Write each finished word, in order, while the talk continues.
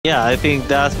Yeah, I think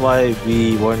that's why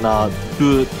we were not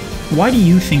good. Why do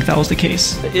you think that was the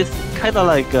case? It's kind of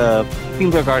like a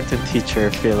kindergarten teacher, I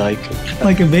feel like.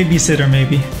 Like a babysitter,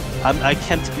 maybe. I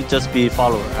can't just be a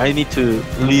follower. I need to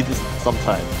lead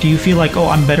sometime. Do you feel like, oh,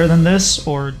 I'm better than this?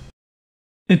 Or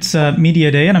it's media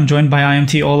day and I'm joined by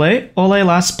IMT Olleh. Olleh,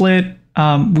 last split,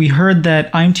 we heard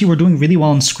that IMT were doing really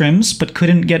well in scrims, but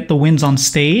couldn't get the wins on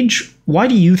stage. Why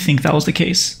do you think that was the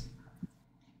case?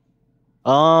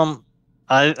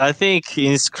 I think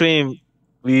in Scream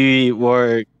we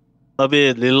were a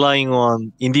bit relying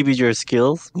on individual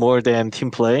skills more than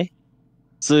team play.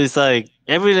 So it's like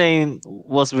every lane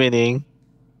was winning,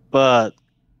 but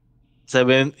so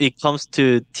when it comes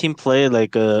to team play,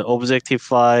 like a objective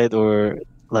fight or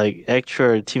like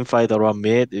actual team fight around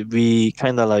mid, we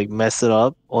kind of like mess it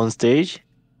up on stage.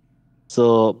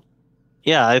 So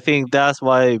yeah, I think that's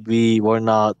why we were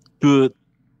not good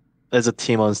as a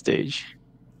team on stage.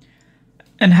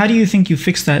 And how do you think you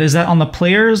fix that? Is that on the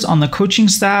players, on the coaching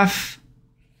staff?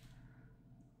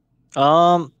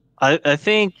 I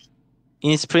think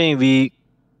in spring we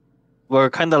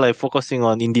were kind of like focusing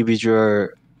on individual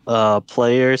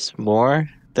players more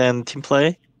than team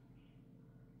play.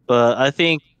 But I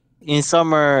think in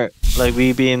summer, like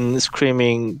we've been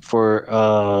screaming for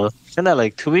kind of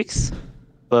like 2 weeks,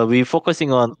 but we're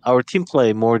focusing on our team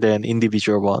play more than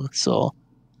individual one. So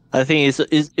I think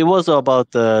it was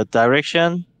about the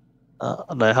direction,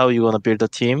 like how you want to build a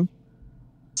team.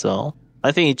 So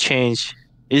I think it changed.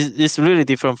 It's really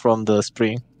different from the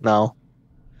spring now.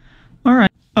 All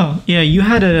right. Oh, yeah, you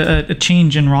had a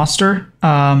change in roster,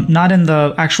 not in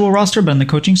the actual roster, but in the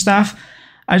coaching staff.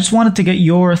 I just wanted to get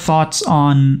your thoughts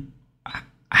on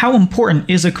how important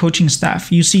is a coaching staff?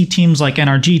 You see teams like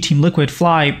NRG, Team Liquid,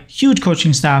 Fly, huge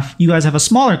coaching staff. You guys have a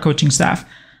smaller coaching staff.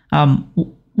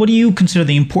 What do you consider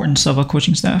the importance of a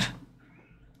coaching staff?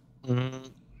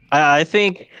 I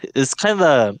think it's kind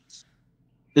of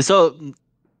so.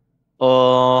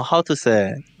 How to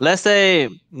say? Let's say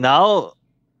now,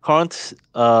 current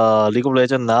League of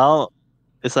Legends now,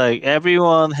 it's like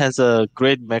everyone has a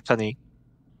great mechanic.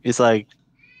 It's like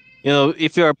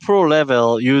if you're a pro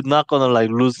level, you're not gonna like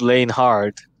lose lane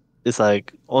hard. It's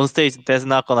like on stage that's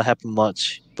not gonna happen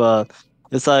much. But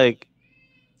it's like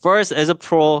first as a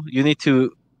pro, you need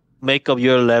to make up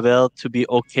your level to be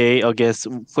okay against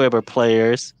whoever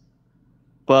players.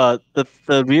 But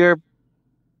the real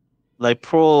like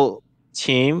pro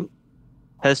team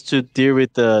has to deal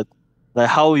with the like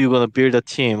how you gonna build a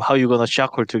team, how you gonna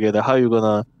shackle together, how you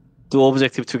gonna do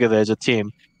objective together as a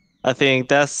team. I think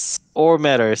that's all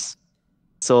matters.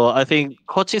 So I think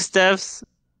coaching staffs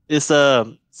is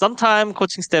sometimes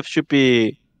coaching staff should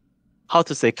be how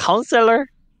to say counselor.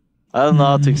 I don't know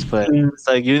how to explain. It's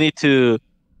like you need to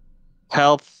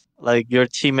help like your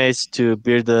teammates to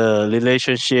build a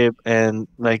relationship and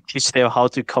like teach them how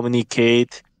to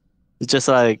communicate. It's just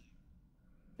like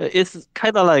it's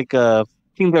kind of like a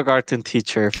kindergarten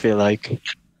teacher. I feel like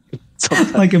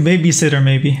sometimes. Like a babysitter,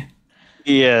 maybe.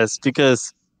 Yes,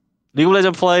 because League of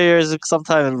Legends players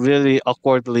sometimes really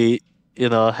awkwardly,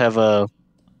 have a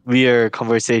weird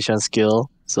conversation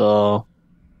skill. So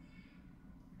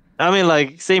I mean,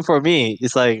 like same for me.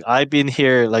 It's like I've been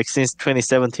here like since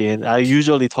 2017. I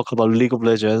usually talk about League of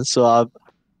Legends, so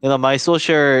my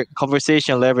social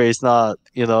conversation level is not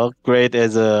great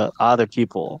as other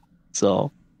people.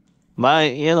 So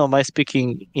my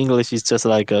speaking English is just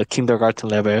like a kindergarten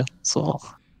level. So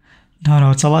No,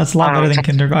 it's a lot better than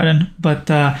kindergarten. But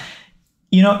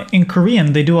in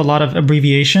Korean, they do a lot of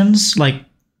abbreviations like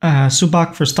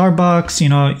subak for Starbucks.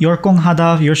 열공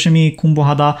하다, 열심히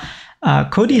공부하다.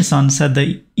 Cody-san said that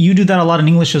you do that a lot in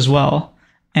English as well.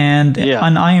 And Yeah.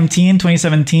 on IMT in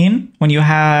 2017, when you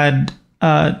had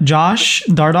Josh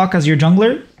Dardock as your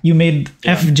jungler, you made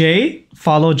FJ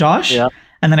follow Josh. Yeah.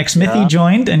 And then Xmithy Yeah.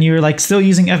 joined, and you're like still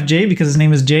using FJ because his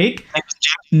name is Jake.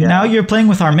 Now you're playing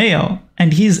with Armeo,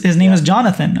 and his name is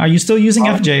Jonathan. Are you still using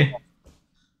FJ?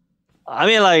 I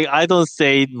mean, like I don't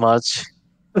say it much.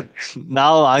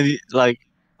 Now I.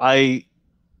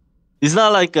 It's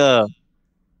not like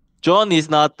John is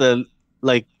not the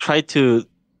like try to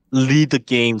lead the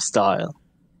game style.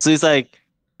 So it's like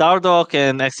Dardock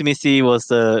and XMC was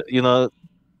the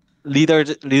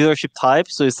leadership type.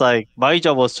 So it's like my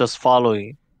job was just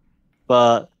following.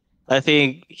 But I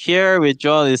think here with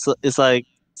John it's like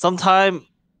sometimes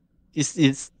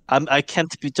I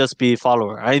can't just be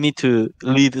follower. I need to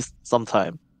lead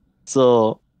sometime.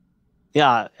 So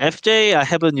yeah, FJ I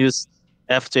haven't used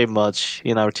FJ much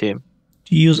in our team.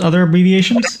 Do you use other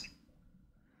abbreviations?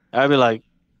 I'll be like,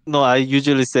 no, I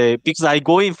usually say because I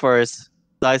go in first.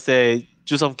 I say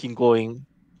Jusum King going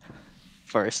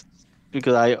first.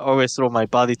 because I always throw my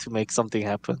body to make something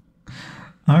happen.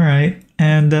 All right.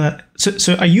 And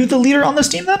so are you the leader on this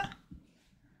team then?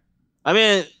 I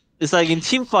mean, it's like in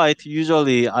team fight,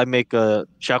 usually I make a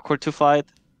Shakur to fight.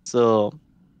 So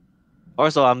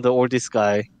also I'm the oldest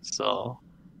guy, so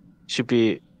should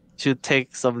be should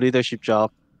take some leadership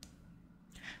job.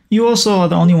 You also are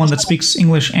the only one that speaks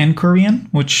English and Korean,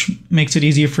 which makes it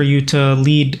easier for you to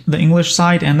lead the English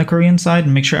side and the Korean side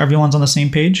and make sure everyone's on the same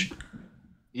page.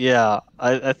 Yeah,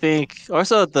 I think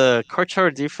also the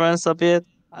cultural difference a bit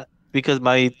because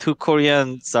my two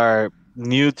Koreans are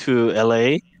new to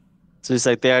LA. So it's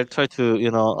like they are trying to,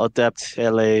 adapt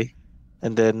LA.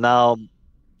 And then now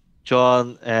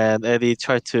John and Eddie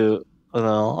try to,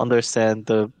 understand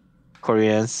the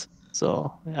Koreans.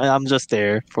 So I'm just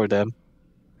there for them.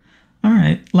 All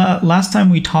right. Last time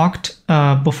we talked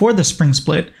before the spring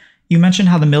split, you mentioned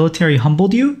how the military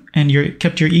humbled you and you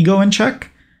kept your ego in check.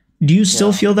 Do you still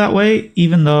Yeah. feel that way,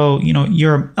 even though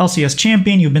you're LCS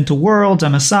champion, you've been to Worlds,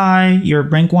 MSI, you're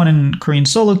rank 1 in Korean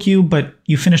solo queue, but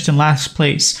you finished in last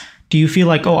place? Do you feel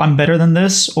like, oh, I'm better than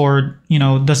this, or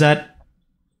does that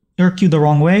irk you the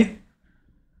wrong way?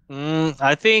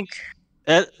 I think,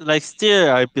 like,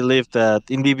 still, I believe that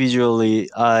individually,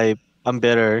 I'm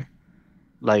better,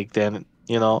 like, than,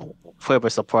 whoever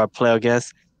support I play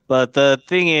against. But the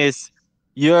thing is,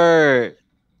 your,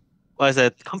 what is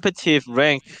it, competitive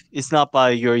rank is not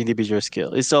by your individual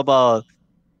skill. It's about,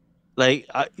 like,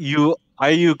 are you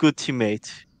a good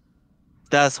teammate?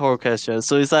 That's whole question.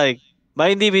 So it's like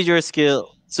my individual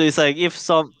skill. So it's like if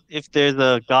there's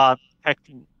a god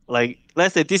like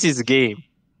let's say this is a game,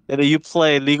 and then you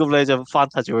play League of Legends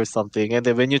Fantasy or something, and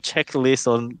then when you check the list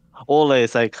on Olleh,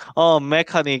 it's like oh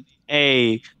mechanic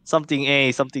A, something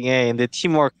A, and the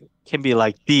teamwork can be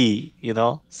like B.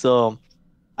 So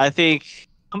I think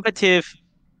competitive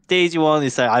stage one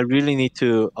is like I really need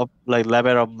to like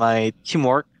level up my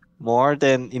teamwork more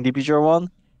than individual one.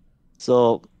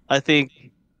 So I think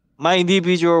my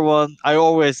individual one, I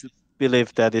always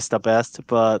believe that is the best,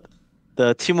 but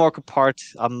the teamwork part,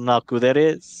 I'm not good at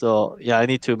it. So yeah, I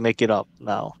need to make it up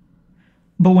now.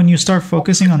 But when you start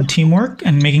focusing on teamwork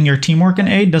and making your teamwork an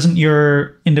A, doesn't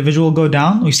your individual go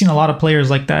down? We've seen a lot of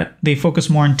players like that. They focus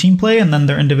more on team play and then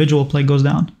their individual play goes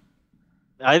down.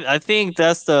 I think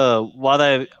that's the what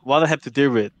I have to deal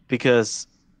with because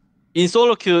in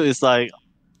solo queue it's like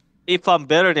if I'm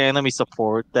better than enemy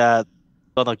support, that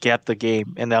gonna gap the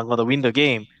game and I'm gonna win the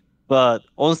game. But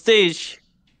on stage,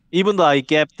 even though I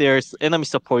gap their enemy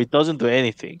support, it doesn't do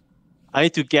anything. I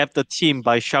need to gap the team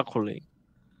by shuckling,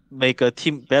 make a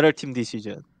better team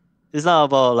decision. It's not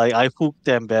about like I hook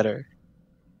them better.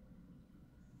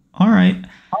 All right.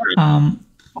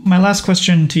 My last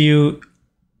question to you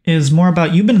is more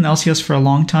about you've been in LCS for a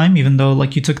long time, even though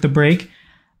like you took the break.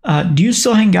 Do you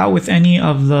still hang out with any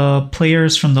of the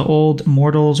players from the old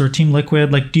Immortals or Team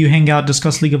Liquid? Like, do you hang out,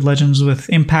 discuss League of Legends with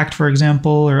Impact, for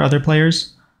example, or other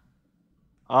players?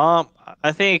 Um,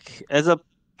 I think as a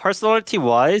personality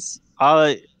wise,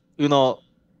 you know,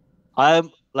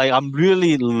 I'm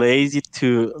really lazy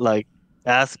to like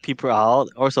ask people out.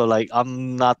 Also, like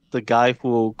I'm not the guy who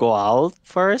will go out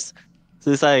first. So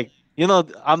it's like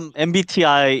I'm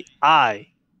MBTI.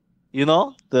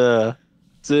 The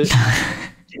so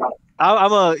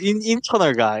I'm a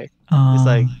internal guy. It's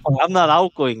like Um, I'm not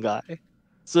outgoing guy.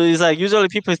 So it's like usually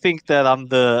people think that I'm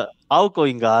the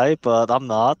outgoing guy, but I'm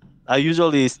not. I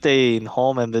usually stay in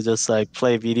home and then just like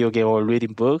play video game or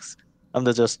reading books. I'm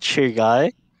the just chill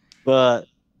guy. But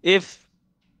if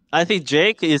I think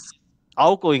Jake is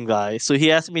outgoing guy, so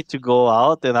he asked me to go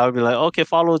out, and I'll be like, okay,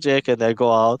 follow Jake, and I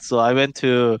go out. So I went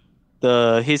to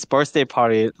the his birthday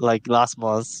party like last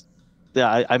month.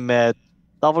 Yeah, I met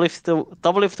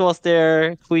Doublelift was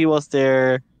there, Hui was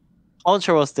there,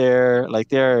 Hunter was there. Like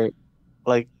there,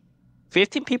 like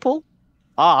 15 people.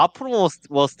 Ah, Apuro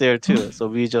was there too. So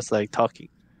we just like talking.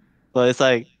 But it's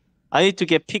like I need to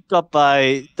get picked up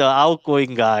by the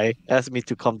outgoing guy. Ask me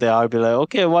to come there. I'll be like,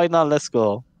 okay, why not? Let's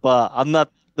go. But I'm not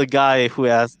the guy who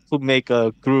make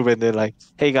a group and they're like,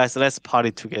 hey guys, let's party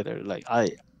together. Like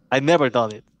I never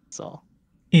done it. So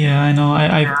yeah, I know.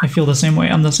 I feel the same way.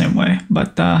 I'm the same way.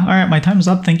 But all right, my time's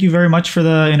up. Thank you very much for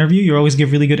the interview. You always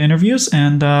give really good interviews,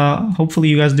 and hopefully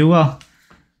you guys do well.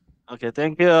 okay,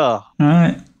 thank you. All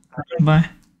right, bye.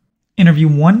 Interview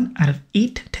 1 out of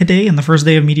 8 today, and the first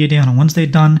day of media day on a Wednesday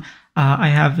done. I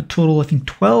have a total, I think,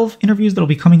 12 interviews that'll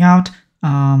be coming out.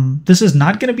 This is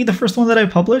not going to be the first one that I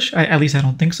publish. At least I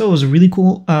don't think so. It was a really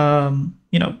cool,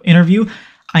 interview.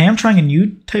 I am trying a new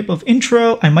type of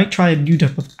intro. I might try a new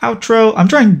type of outro. I'm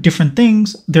trying different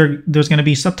things. There's going to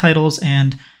be subtitles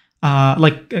and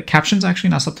captions actually,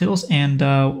 not subtitles, and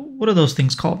what are those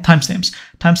things called?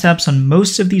 Timestamps on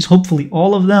most of these, hopefully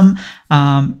all of them.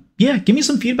 Yeah, give me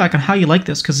some feedback on how you like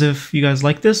this, because if you guys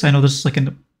like this, I know this is like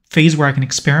a phase where I can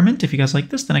experiment. If you guys like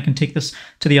this, then I can take this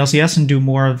to the LCS and do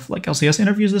more of like LCS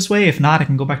interviews this way. If not, I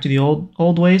can go back to the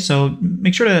old way. So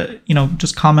make sure to,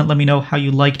 just comment, let me know how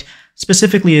you liked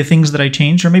specifically the things that I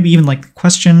changed, or maybe even like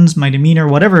questions, my demeanor,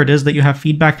 whatever it is that you have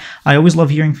feedback. I always love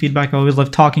hearing feedback. I always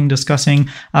love talking, discussing.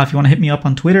 If you want to hit me up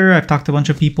on Twitter, I've talked to a bunch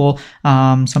of people.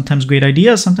 Sometimes great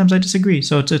ideas, sometimes I disagree.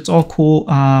 So it's all cool.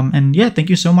 And yeah, thank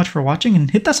you so much for watching,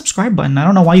 and hit that subscribe button. I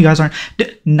don't know why you guys aren't.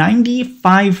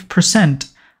 95%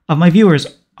 of my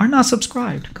viewers are not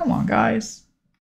subscribed. Come on, guys.